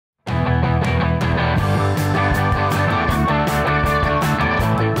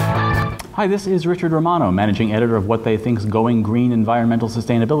Hi, this is Richard Romano, Managing Editor of what they think's Going Green Environmental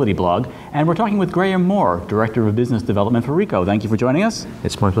Sustainability blog, and we're talking with Graham Moore, Director of Business Development for Ricoh. Thank you for joining us.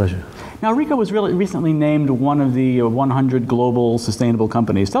 It's my pleasure. Now, Ricoh was recently named one of the 100 global sustainable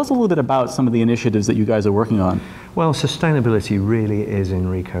companies. Tell us a little bit about some of the initiatives that you guys are working on. Well, sustainability really is in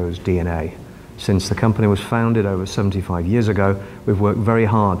Ricoh's DNA. Since the company was founded over 75 years ago, we've worked very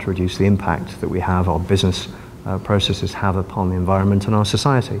hard to reduce the impact that we have, our business processes have upon the environment and our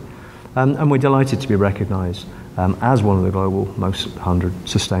society. And we're delighted to be recognised as one of the global most 100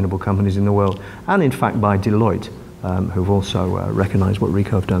 sustainable companies in the world, and in fact by Deloitte, who've also recognised what Ricoh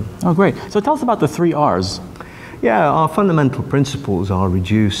have done. Oh, great. So tell us about the 3 R's. Yeah, our fundamental principles are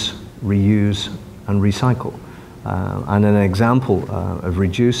reduce, reuse, and recycle. And an example of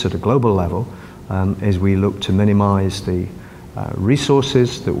reduce at a global level is we look to minimise the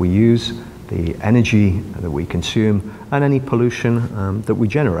resources that we use, the energy that we consume, and any pollution that we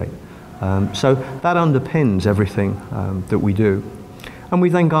generate. So that underpins everything that we do. And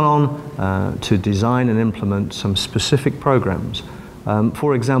we've then gone on to design and implement some specific programs.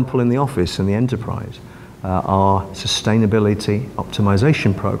 For example, in the office and the enterprise, our Sustainability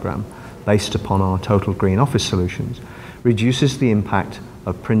Optimisation Programme, based upon our Total Green Office solutions, reduces the impact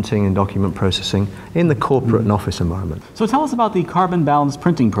of printing and document processing in the corporate and office environment. So tell us about the Carbon Balance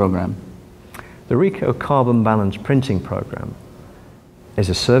Printing Program. The Ricoh Carbon Balance Printing Programme is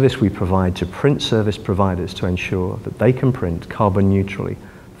a service we provide to print service providers to ensure that they can print carbon neutrally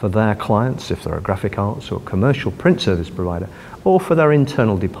for their clients, if they're a graphic arts or commercial print service provider, or for their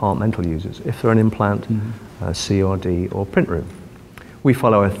internal departmental users, if they're an implant, CRD or print room. We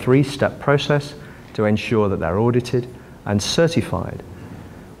follow a 3-step process to ensure that they're audited and certified.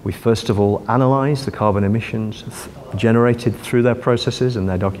 We first of all analyse the carbon emissions generated through their processes and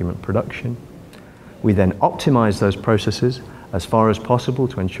their document production. We then optimise those processes as far as possible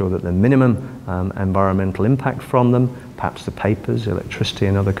to ensure that the minimum environmental impact from them, perhaps the papers, electricity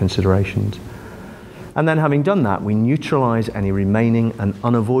and other considerations. And then having done that, we neutralise any remaining and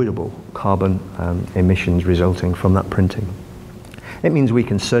unavoidable carbon emissions resulting from that printing. It means we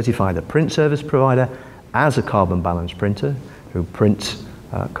can certify the print service provider as a carbon balance printer who prints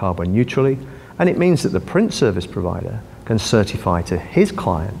carbon neutrally, and it means that the print service provider can certify to his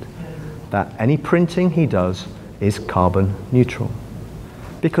client that any printing he does is carbon neutral,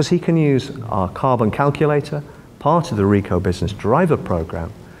 because he can use our carbon calculator, part of the Ricoh Business Driver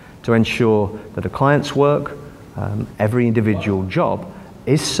program, to ensure that a client's work, every individual job,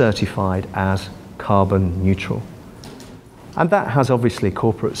 is certified as carbon neutral. And that has obviously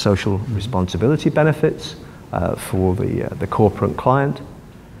corporate social responsibility benefits for the corporate client,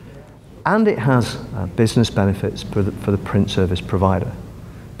 and it has business benefits for the print service provider,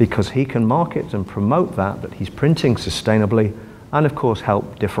 because he can market and promote that he's printing sustainably, and of course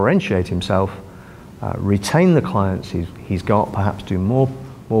help differentiate himself, retain the clients he's got, perhaps do more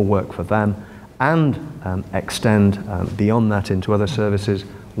work for them, and extend beyond that into other services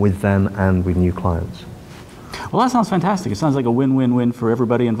with them and with new clients. Well, that sounds fantastic. It sounds like a win-win-win for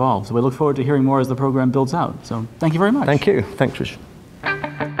everybody involved. So we look forward to hearing more as the program builds out. So thank you very much. Thank you. Thanks, Richard.